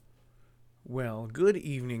Well, good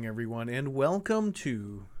evening, everyone, and welcome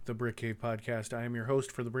to the Brick Cave Podcast. I am your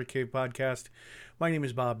host for the Brick Cave Podcast. My name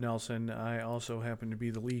is Bob Nelson. I also happen to be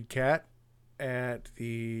the lead cat at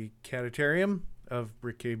the Catitarium of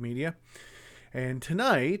Brick Cave Media. And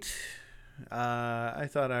tonight, I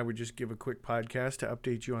thought I would just give a quick podcast to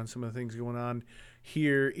update you on some of the things going on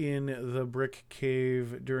here in the Brick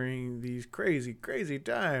Cave during these crazy, crazy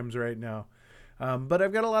times right now. But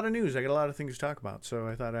I've got a lot of news. I got a lot of things to talk about, so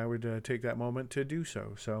I thought I would take that moment to do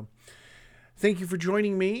so. So thank you for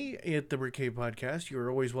joining me at the Brick Cave Podcast. You're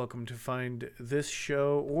always welcome to find this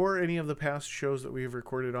show or any of the past shows that we have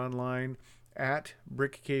recorded online at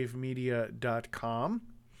brickcavemedia.com.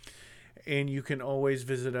 And you can always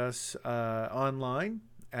visit us online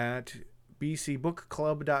at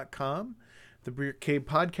bcbookclub.com. The Brick Cave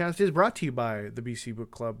Podcast is brought to you by the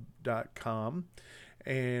bcbookclub.com.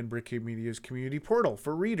 and Brick Cave Media's community portal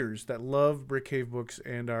for readers that love Brick Cave books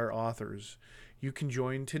and our authors. You can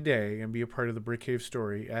join today and be a part of the Brick Cave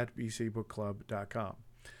story at bcbookclub.com.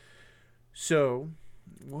 So,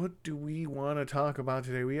 what do we want to talk about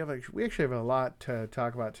today? We actually have a lot to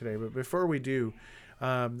talk about today, but before we do,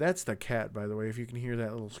 that's the cat, by the way. If you can hear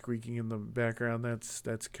that little squeaking in the background,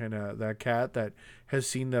 that's kind of that cat that has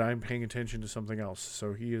seen that I'm paying attention to something else.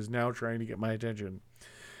 So he is now trying to get my attention.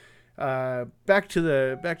 Back to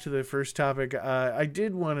the first topic. I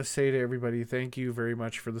did want to say to everybody, thank you very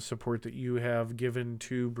much for the support that you have given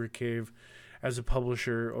to Brick Cave as a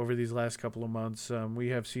publisher over these last couple of months. We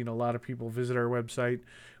have seen a lot of people visit our website.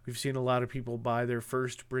 We've seen a lot of people buy their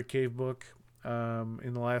first Brick Cave book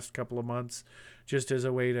in the last couple of months, just as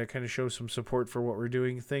a way to kind of show some support for what we're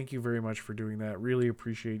doing. Thank you very much for doing that. Really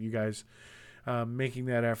appreciate you guys making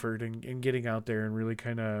that effort and getting out there and really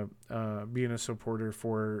kind of being a supporter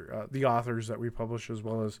for the authors that we publish as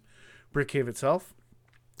well as Brick Cave itself.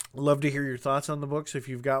 Love to hear your thoughts on the books if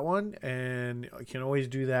you've got one, and you can always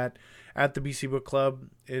do that at the BC Book Club.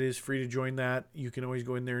 It is free to join that. You can always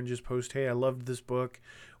go in there and just post, hey, I loved this book.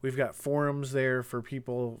 We've got forums there for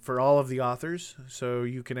people, for all of the authors, so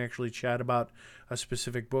you can actually chat about a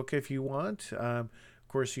specific book if you want. Of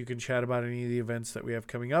course, you can chat about any of the events that we have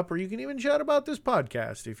coming up, or you can even chat about this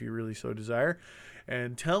podcast if you really so desire,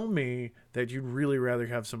 and tell me that you'd really rather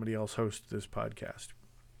have somebody else host this podcast.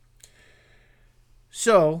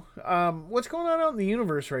 So, what's going on out in the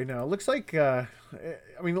universe right now? It looks like, it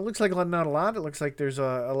looks like not a lot. It looks like there's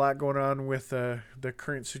a lot going on with the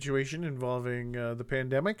current situation involving the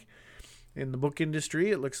pandemic. In the book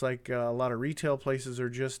industry, it looks like a lot of retail places are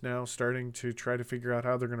just now starting to try to figure out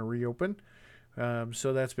how they're going to reopen.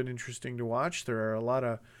 So that's been interesting to watch. There are a lot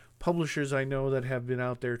of publishers I know that have been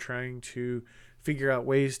out there trying to figure out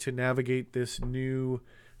ways to navigate this new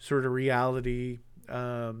sort of reality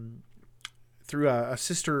through a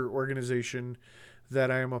sister organization that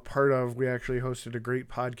I am a part of. We actually hosted a great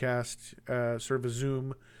podcast, sort of a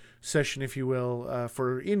Zoom session, if you will,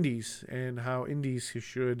 for indies and how indies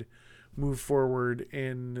should move forward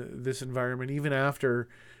in this environment, even after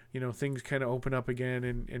things kind of open up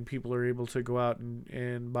again and people are able to go out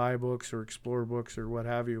and buy books or explore books or what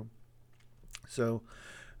have you. So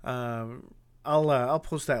I'll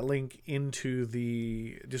post that link into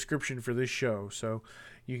the description for this show. So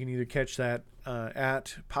you can either catch that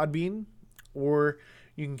at Podbean, or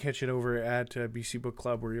you can catch it over at BC Book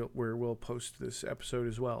Club where we'll post this episode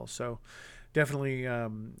as well. So definitely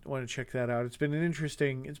want to check that out. It's been an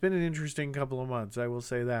interesting couple of months, I will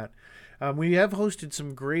say that. We have hosted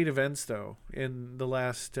some great events, though, in the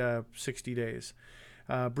last 60 days.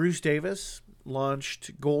 Bruce Davis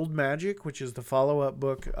launched Gold Magic, which is the follow-up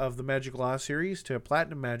book of the Magic Law series to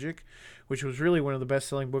Platinum Magic, which was really one of the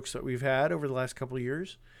best-selling books that we've had over the last couple of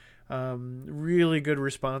years. Really good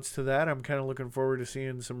response to that. I'm kind of looking forward to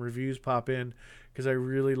seeing some reviews pop in because I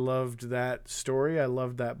really loved that story. I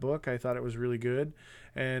loved that book. I thought it was really good.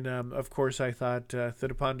 And, of course, I thought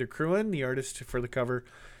Thitipon de Cruin, the artist for the cover,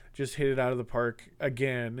 just hit it out of the park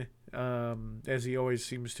again, as he always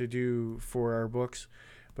seems to do for our books,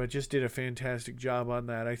 but just did a fantastic job on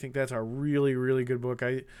that. I think that's a really, really good book.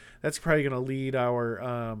 That's probably going to lead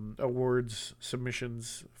our awards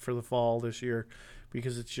submissions for the fall this year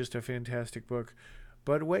because it's just a fantastic book.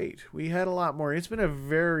 But wait, we had a lot more. It's been a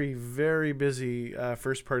very, very busy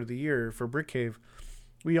first part of the year for Brick Cave.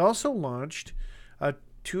 We also launched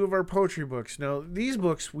 2 of our poetry books. Now, these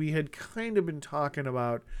books we had kind of been talking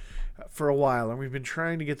about for a while, and we've been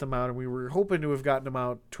trying to get them out, and we were hoping to have gotten them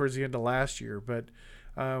out towards the end of last year, but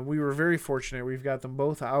we were very fortunate. We've got them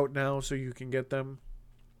both out now, so you can get them.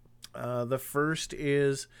 The first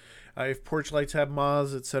is If Porch Lights Have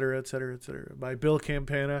Moths, etc., etc., etc., by Bill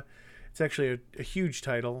Campana. It's actually a huge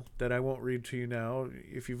title that I won't read to you now.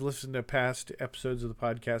 If you've listened to past episodes of the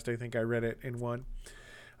podcast, I think I read it in one.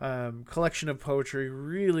 Collection of poetry,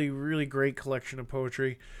 really, really great collection of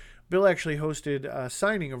poetry. Bill actually hosted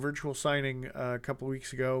a virtual signing a couple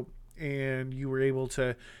weeks ago, and you were able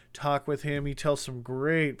to talk with him. He tells some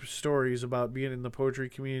great stories about being in the poetry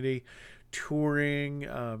community, touring,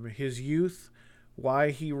 his youth,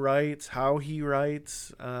 why he writes, how he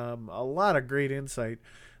writes, a lot of great insight.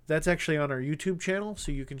 That's actually on our YouTube channel,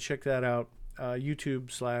 so you can check that out,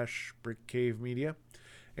 YouTube/Brick Cave Media,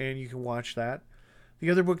 and you can watch that. The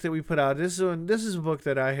other book that we put out, this is a book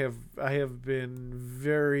that I have been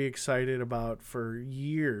very excited about for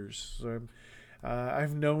years. So,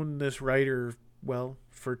 I've known this writer, well,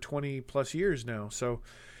 for 20 plus years now. So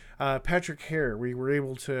Patrick Hare, we were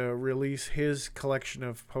able to release his collection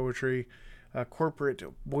of poetry, Corporate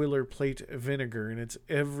Boilerplate Vinegar, and it's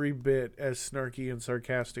every bit as snarky and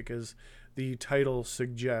sarcastic as the title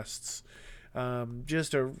suggests.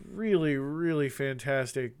 Just a really, really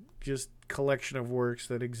fantastic just collection of works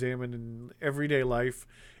that examine everyday life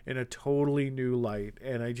in a totally new light.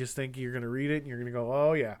 And I just think you're going to read it and you're going to go,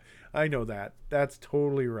 oh yeah, I know that. That's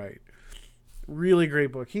totally right. Really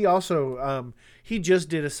great book. He also, he just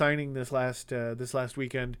did a signing this last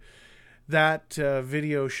weekend. That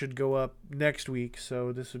video should go up next week.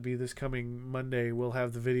 So this would be this coming Monday. We'll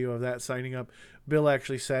have the video of that signing up. Bill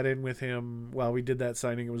actually sat in with him while we did that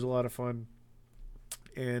signing. It was a lot of fun.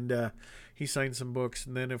 And he signed some books.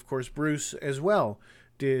 And then, of course, Bruce as well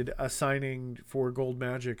did a signing for Gold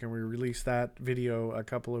Magic, and we released that video a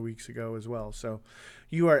couple of weeks ago as well. So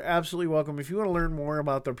you are absolutely welcome. If you want to learn more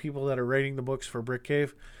about the people that are writing the books for Brick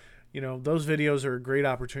Cave, those videos are a great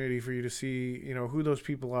opportunity for you to see, who those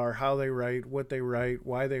people are, how they write, what they write,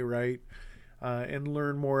 why they write, and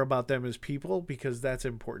learn more about them as people, because that's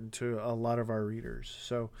important to a lot of our readers.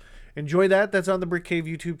 So enjoy that. That's on the Brick Cave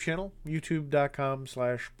YouTube channel,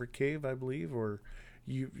 youtube.com/Brick Cave, I believe, or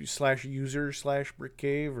 /user/Brick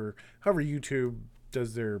Cave, or however YouTube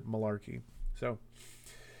does their malarkey. So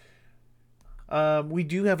we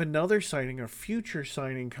do have another signing, a future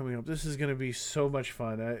signing coming up. This is going to be so much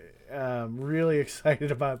fun. I'm really excited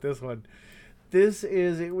about this one. This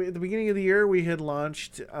is, at the beginning of the year, we had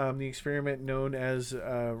launched the experiment known as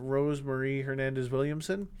Rose Marie Hernandez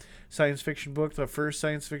Williamson science fiction book, the first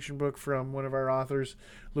science fiction book from one of our authors,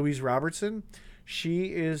 Louise Robertson.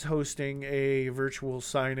 She is hosting a virtual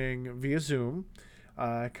signing via Zoom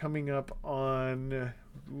coming up on,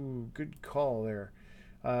 good call there.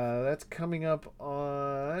 That's coming up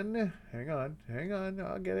on, hang on,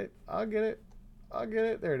 I'll get it.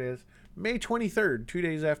 There it is. May 23rd, 2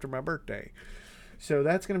 days after my birthday. So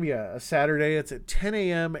that's going to be a Saturday. It's at 10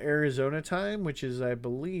 a.m. Arizona time, which is, I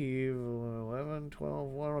believe, 11, 12,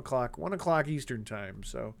 1 o'clock Eastern time.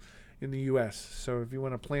 So in the U.S. So if you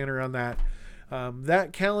want to plan around that,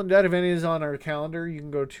 that event is on our calendar. You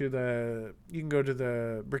can go to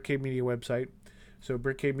the Brick Cave Media website. So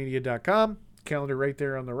brickcavemedia.com, calendar right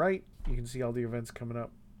there on the right. You can see all the events coming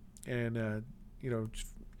up. And,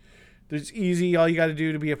 it's easy. All you got to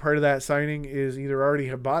do to be a part of that signing is either already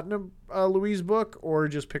have bought a Louise book or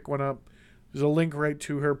just pick one up. There's a link right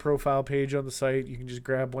to her profile page on the site. You can just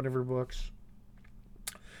grab one of her books,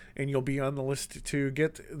 and you'll be on the list to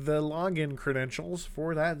get the login credentials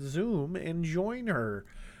for that Zoom and join her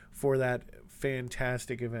for that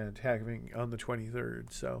fantastic event happening on the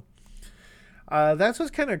 23rd. So that's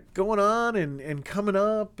what's kind of going on and coming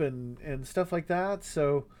up and stuff like that.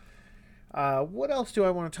 So what else do I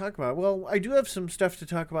want to talk about? Well, I do have some stuff to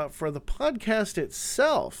talk about for the podcast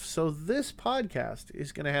itself. So this podcast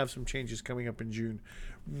is going to have some changes coming up in June.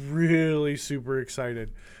 Really super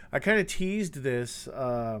excited. I kind of teased this.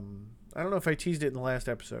 I don't know if I teased it in the last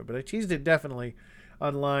episode, but I teased it definitely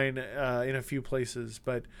online in a few places.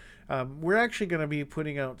 But we're actually going to be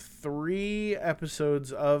putting out 3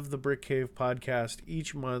 episodes of the Brick Cave podcast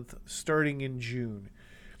each month starting in June.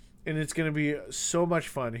 And it's going to be so much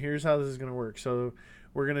fun. Here's how this is going to work. So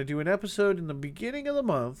we're going to do an episode in the beginning of the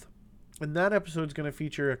month, and that episode is going to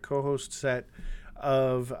feature a co-host set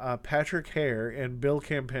of Patrick Hare and Bill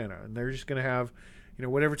Campana. And they're just going to have,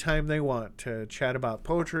 whatever time they want to chat about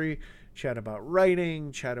poetry, chat about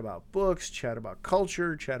writing, chat about books, chat about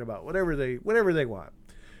culture, chat about whatever they want.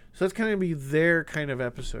 So that's kind of be their kind of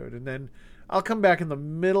episode. And then I'll come back in the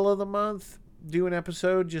middle of the month, do an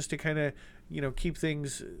episode just to kind of, keep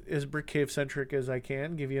things as Brick Cave centric as I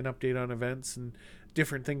can, give you an update on events and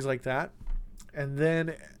different things like that. And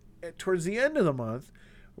then towards the end of the month,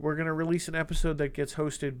 we're going to release an episode that gets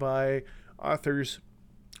hosted by authors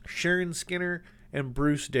Sharon Skinner and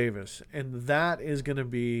Bruce Davis. And that is going to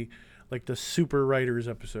be like the super writers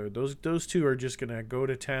episode. Those two are just gonna go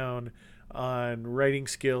to town on writing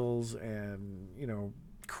skills and, you know,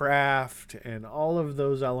 craft and all of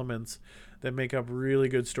those elements that make up really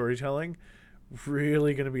good storytelling.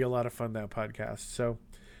 Really going to be a lot of fun, that podcast. So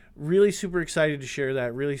really super excited to share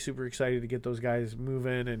that. Really super excited to get those guys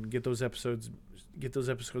moving and get those episodes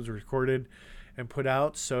recorded and put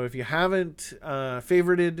out. So if you haven't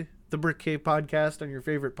favorited the Brick Cave podcast on your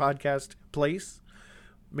favorite podcast place,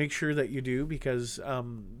 make sure that you do, because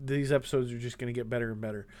these episodes are just going to get better and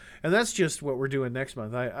better. And that's just what we're doing next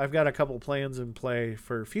month. I've got a couple plans in play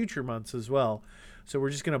for future months as well. So we're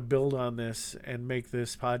just going to build on this and make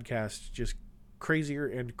this podcast just crazier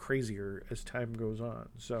and crazier as time goes on.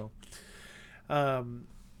 So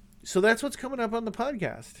that's what's coming up on the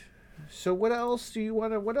podcast. So what else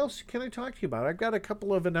can I talk to you about? I've got a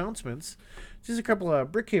couple of announcements. Just a couple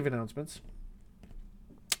of Brick Cave announcements.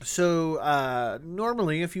 So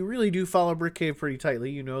normally, if you really do follow Brick Cave pretty tightly,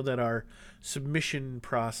 you know that our submission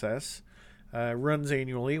process runs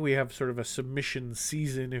annually. We have sort of a submission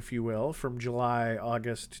season, if you will, from July,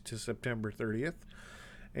 August to September 30th.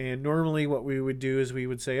 And normally what we would do is we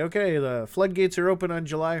would say, okay, the floodgates are open on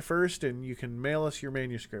July 1st and you can mail us your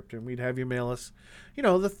manuscript. And we'd have you mail us, you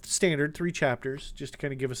know, the standard 3 chapters, just to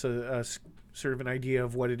kind of give us a sort of an idea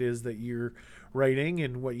of what it is that you're writing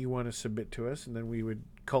and what you want to submit to us. And then we would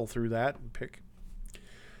cull through that and pick.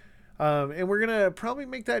 And we're going to probably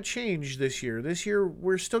make that change this year. This year,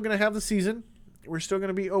 we're still going to have the season. We're still going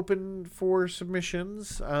to be open for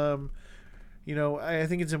submissions. You know, I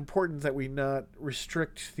think it's important that we not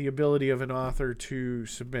restrict the ability of an author to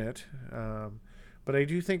submit. But I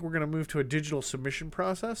do think we're going to move to a digital submission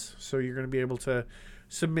process. So you're going to be able to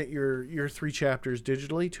submit your 3 chapters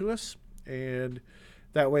digitally to us. And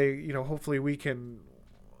that way, you know, hopefully we can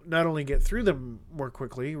not only get through them more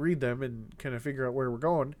quickly, read them and kind of figure out where we're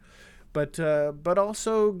going, but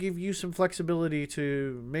also give you some flexibility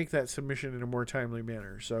to make that submission in a more timely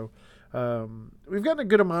manner. So we've gotten a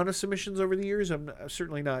good amount of submissions over the years. I'm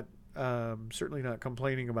certainly not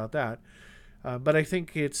complaining about that. But I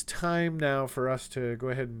think it's time now for us to go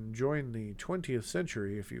ahead and join the 20th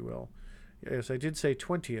century, if you will. Yes, I did say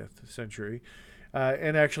 20th century,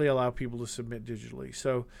 and actually allow people to submit digitally.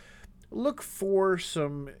 So look for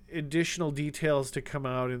some additional details to come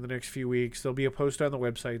out in the next few weeks. There'll be a post on the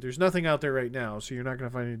website. There's nothing out there right now, so you're not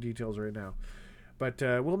going to find any details right now. But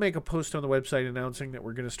we'll make a post on the website announcing that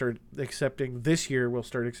we're going to start accepting this year. We'll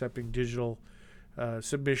start accepting digital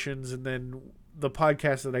submissions, and then the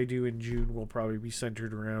podcast that I do in June will probably be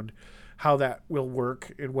centered around how that will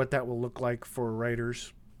work and what that will look like for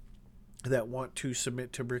writers that want to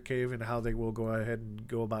submit to Brick Cave and how they will go ahead and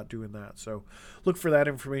go about doing that. So look for that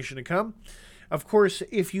information to come. Of course,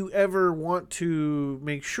 if you ever want to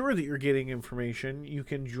make sure that you're getting information, you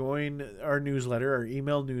can join our newsletter, our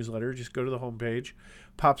email newsletter. Just go to the homepage.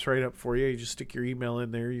 Pops right up for you. You just stick your email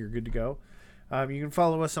in there. You're good to go. You can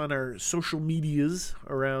follow us on our social medias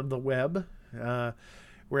around the web.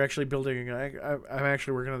 We're actually building, I'm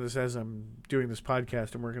actually working on this as I'm doing this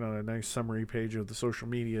podcast. I'm working on a nice summary page of the social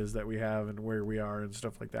medias that we have and where we are and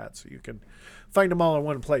stuff like that. So you can find them all in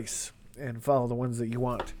one place and follow the ones that you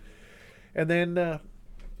want. And then, and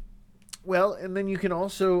then you can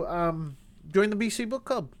also join the BC Book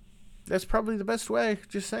Club. That's probably the best way,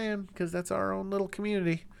 just saying, because that's our own little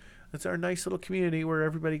community. That's our nice little community where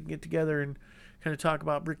everybody can get together and kind of talk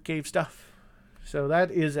about Brick Cave stuff. So that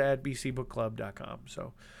is at bcbookclub.com.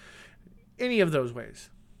 So any of those ways,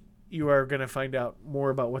 you are going to find out more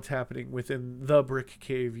about what's happening within the Brick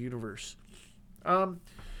Cave universe.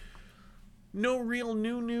 No real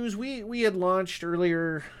new news. We had launched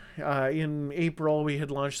earlier in April. We had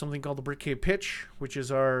launched something called the Brick Cave Pitch, which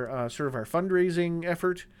is our sort of our fundraising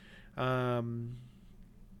effort,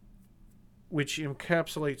 which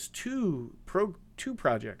encapsulates two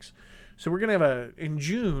projects. So we're going to have in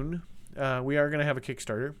June. We are going to have a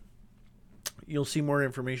Kickstarter. You'll see more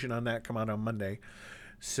information on that come out on Monday.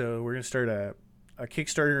 So we're going to start a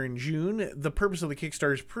Kickstarter in June. The purpose of the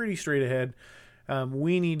Kickstarter is pretty straight ahead.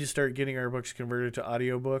 We need to start getting our books converted to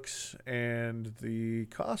audiobooks, and the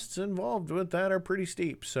costs involved with that are pretty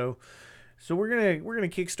steep. So we're gonna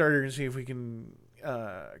Kickstarter and see if we can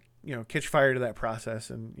catch fire to that process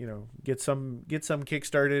and get some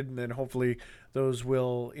kickstarted, and then hopefully those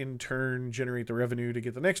will in turn generate the revenue to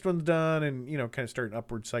get the next ones done, and kind of start an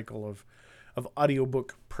upward cycle of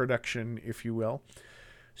audiobook production, if you will.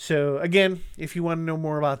 So again, if you want to know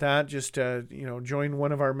more about that, just join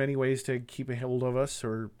one of our many ways to keep a hold of us,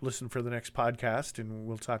 or listen for the next podcast, and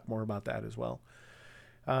we'll talk more about that as well.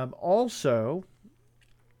 Also,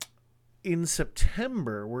 in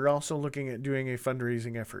September, we're also looking at doing a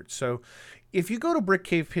fundraising effort. So if you go to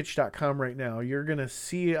brickcavepitch.com right now, you're going to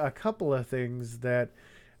see a couple of things that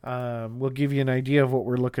will give you an idea of what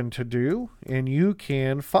we're looking to do. And you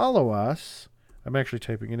can follow us. I'm actually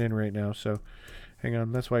typing it in right now, so hang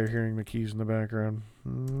on. That's why you're hearing the keys in the background.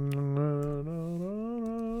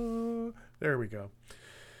 There we go.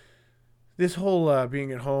 This whole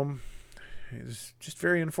being at home is just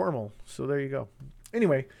very informal. So there you go.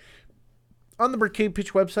 Anyway, on the Brick Cave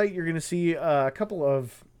Pitch website, you're going to see a couple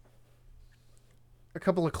of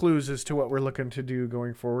clues as to what we're looking to do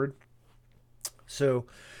going forward. So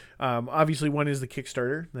obviously one is the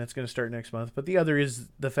Kickstarter. That's going to start next month. But the other is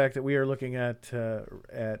the fact that we are looking at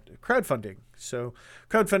crowdfunding. So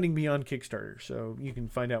crowdfunding beyond Kickstarter. So you can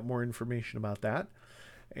find out more information about that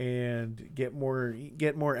and get more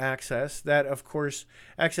access. That, of course,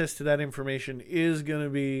 access to that information is going to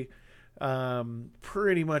be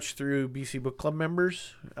pretty much through BC Book Club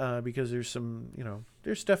members, because there's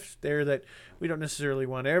there's stuff there that we don't necessarily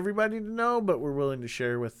want everybody to know, but we're willing to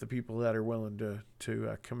share with the people that are willing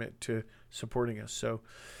to commit to supporting us. So,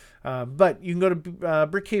 but you can go to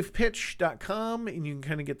brickcavepitch.com and you can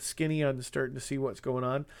kind of get the skinny on starting to see what's going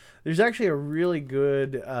on. There's actually a really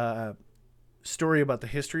good story about the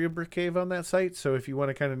history of Brick Cave on that site. So if you want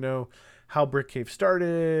to kind of know how Brick Cave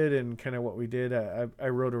started and kind of what we did, I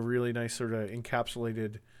wrote a really nice sort of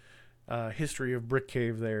encapsulated history of Brick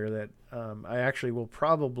Cave there that I actually will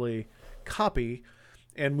probably copy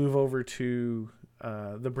and move over to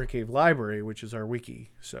the Brick Cave Library, which is our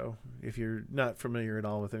wiki. So if you're not familiar at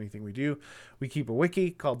all with anything we do, we keep a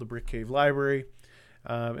wiki called the Brick Cave Library.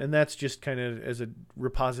 And that's just kind of as a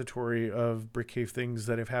repository of Brick Cave things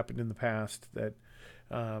that have happened in the past that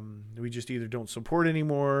we just either don't support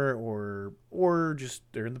anymore or just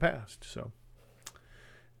they're in the past. So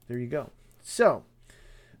there you go. So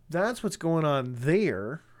that's what's going on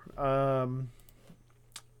there.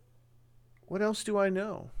 What else do I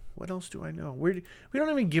know? We don't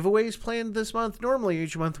have any giveaways planned this month. Normally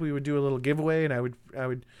each month we would do a little giveaway and I would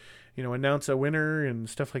announce a winner and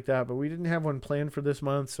stuff like that, but we didn't have one planned for this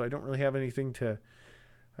month, so I don't really have anything to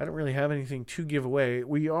give away.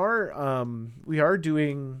 We are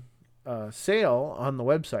doing a sale on the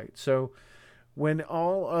website. So when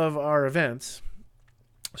all of our events,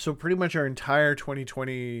 so pretty much our entire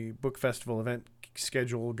 2020 book festival event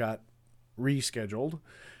schedule got rescheduled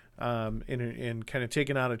and kind of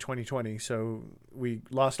taken out of 2020. So we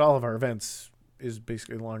lost all of our events is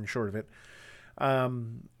basically the long and short of it.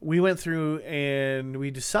 We went through and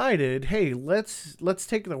we decided, hey, let's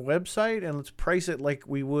take the website and let's price it like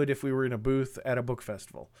we would if we were in a booth at a book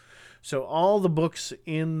festival. So all the books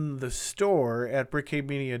in the store at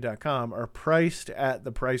brickcavemedia.com are priced at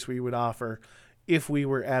the price we would offer if we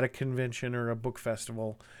were at a convention or a book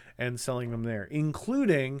festival and selling them there,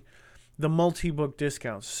 including the multi-book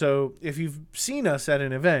discounts. So if you've seen us at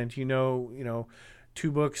an event, 2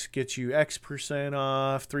 books get you X%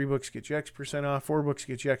 off, 3 books get you X% off, 4 books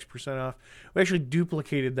get you X% off. We actually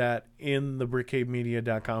duplicated that in the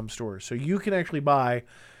brickcavemedia.com store. So you can actually buy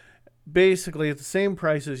basically at the same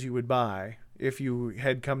price as you would buy if you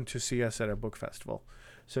had come to see us at a book festival.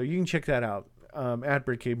 So you can check that out at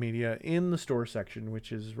Brick Cave Media in the store section,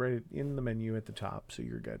 which is right in the menu at the top. So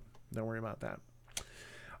you're good. Don't worry about that.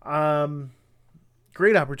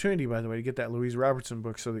 Great opportunity, by the way, to get that Louise Robertson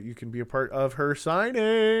book so that you can be a part of her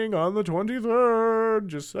signing on the 23rd.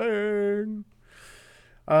 Just saying.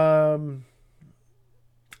 What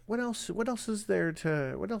else is there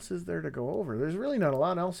to go over? There's really not a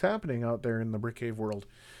lot else happening out there in the Brick Cave world.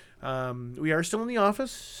 We are still in the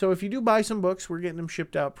office, so if you do buy some books, we're getting them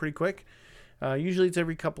shipped out pretty quick. Usually it's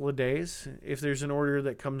every couple of days. If there's an order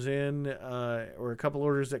that comes in or a couple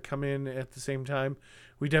orders that come in at the same time,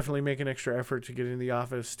 we definitely make an extra effort to get in the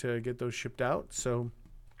office to get those shipped out. So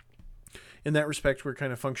in that respect, we're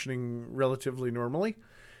kind of functioning relatively normally.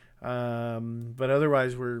 But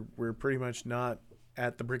otherwise, we're pretty much not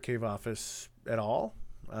at the Brick Cave office at all.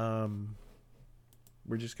 We're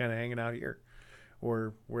just kind of hanging out here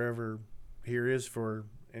or wherever here is for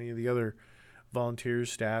any of the other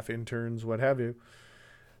volunteers, staff, interns, what have you.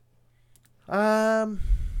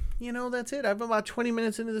 That's it. I'm about 20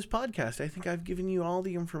 minutes into this podcast. I think I've given you all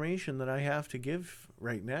the information that I have to give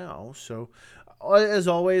right now. So, as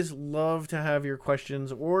always, love to have your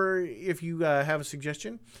questions, or if you have a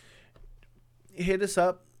suggestion, hit us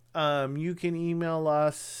up. You can email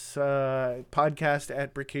us,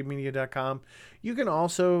 podcast@brickcavemedia.com. You can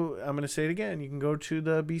also, I'm going to say it again, you can go to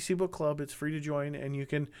the BC Book Club. It's free to join, and you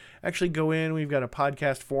can actually go in. We've got a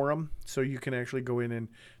podcast forum, so you can actually go in and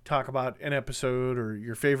talk about an episode or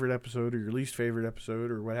your favorite episode or your least favorite episode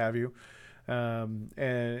or what have you.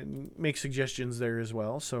 and make suggestions there as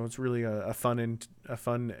well. So it's really a fun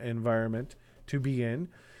environment to be in.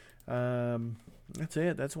 That's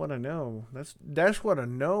it. That's what I know. That's what I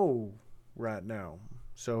know right now.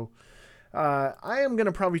 So I am going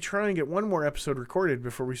to probably try and get one more episode recorded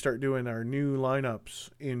before we start doing our new lineups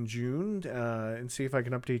in June, and see if I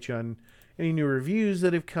can update you on any new reviews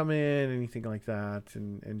that have come in, anything like that,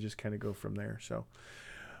 and just kind of go from there. So,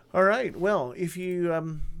 all right. Well, if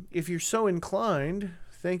you're so inclined,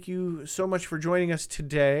 thank you so much for joining us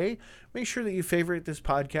today. Make sure that you favorite this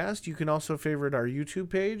podcast. You can also favorite our YouTube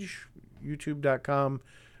page, youtube.com,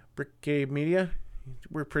 Brick Cave Media.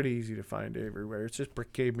 We're pretty easy to find everywhere. It's just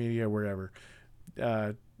Brick Cave Media wherever.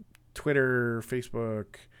 Twitter, Facebook,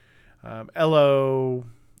 Ello.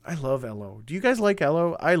 I love Ello. Do you guys like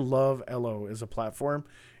Ello? I love Ello as a platform.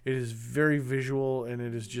 It is very visual, and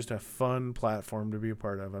it is just a fun platform to be a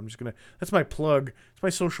part of. That's my plug. It's my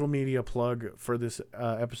social media plug for this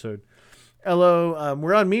episode. Ello,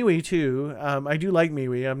 we're on MeWe too. I do like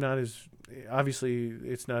MeWe. Obviously,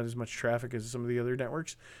 it's not as much traffic as some of the other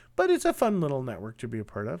networks, but it's a fun little network to be a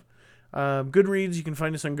part of. Goodreads, you can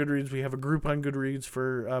find us on Goodreads. We have a group on Goodreads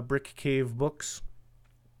for Brick Cave books.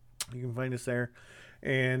 You can find us there.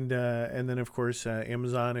 And then, of course,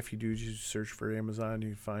 Amazon. If you do just search for Amazon,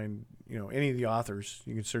 you find, any of the authors.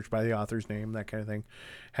 You can search by the author's name, that kind of thing.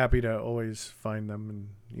 Happy to always find them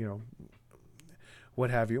and, what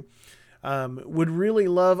have you. Would really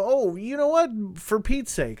love... Oh, you know what? For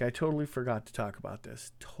Pete's sake, I totally forgot to talk about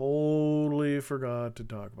this. I'm going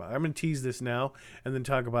to tease this now and then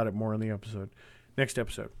talk about it more in the next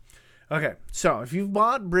episode. Okay, so if you've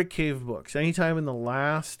bought Brick Cave books anytime in the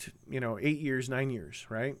last, 8 years, 9 years,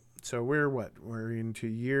 right? So we're into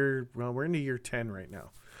year 10 right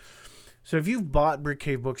now. So if you've bought Brick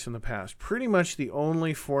Cave books in the past, pretty much the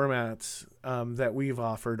only formats that we've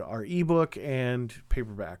offered are ebook and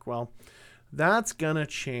paperback. Well, that's going to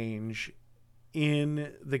change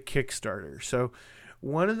in the Kickstarter. So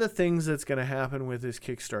one of the things that's going to happen with this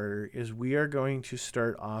Kickstarter is we are going to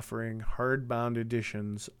start offering hardbound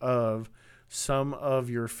editions of some of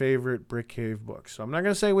your favorite Brick Cave books. So I'm not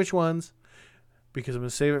going to say which ones because I'm going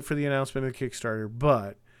to save it for the announcement of the Kickstarter,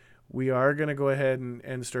 but we are going to go ahead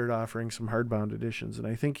and start offering some hardbound editions. And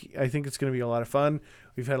I think it's going to be a lot of fun.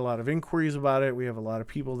 We've had a lot of inquiries about it. We have a lot of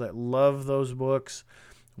people that love those books,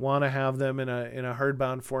 want to have them in a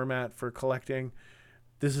hardbound format for collecting.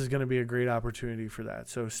 This is going to be a great opportunity for that.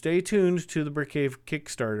 So stay tuned to the Brick Cave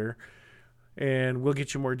Kickstarter, and we'll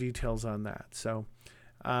get you more details on that. So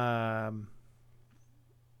I'm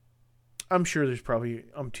sure there's probably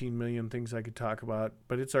umpteen million things I could talk about,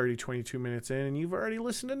 but it's already 22 minutes in, and you've already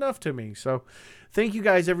listened enough to me. So thank you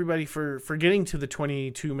guys, everybody, for getting to the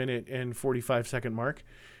 22-minute and 45-second mark.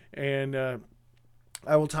 And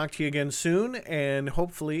I will talk to you again soon, and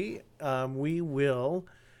hopefully we will...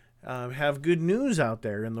 have good news out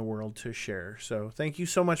there in the world to share. So thank you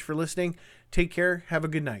so much for listening. Take care. Have a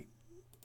good night.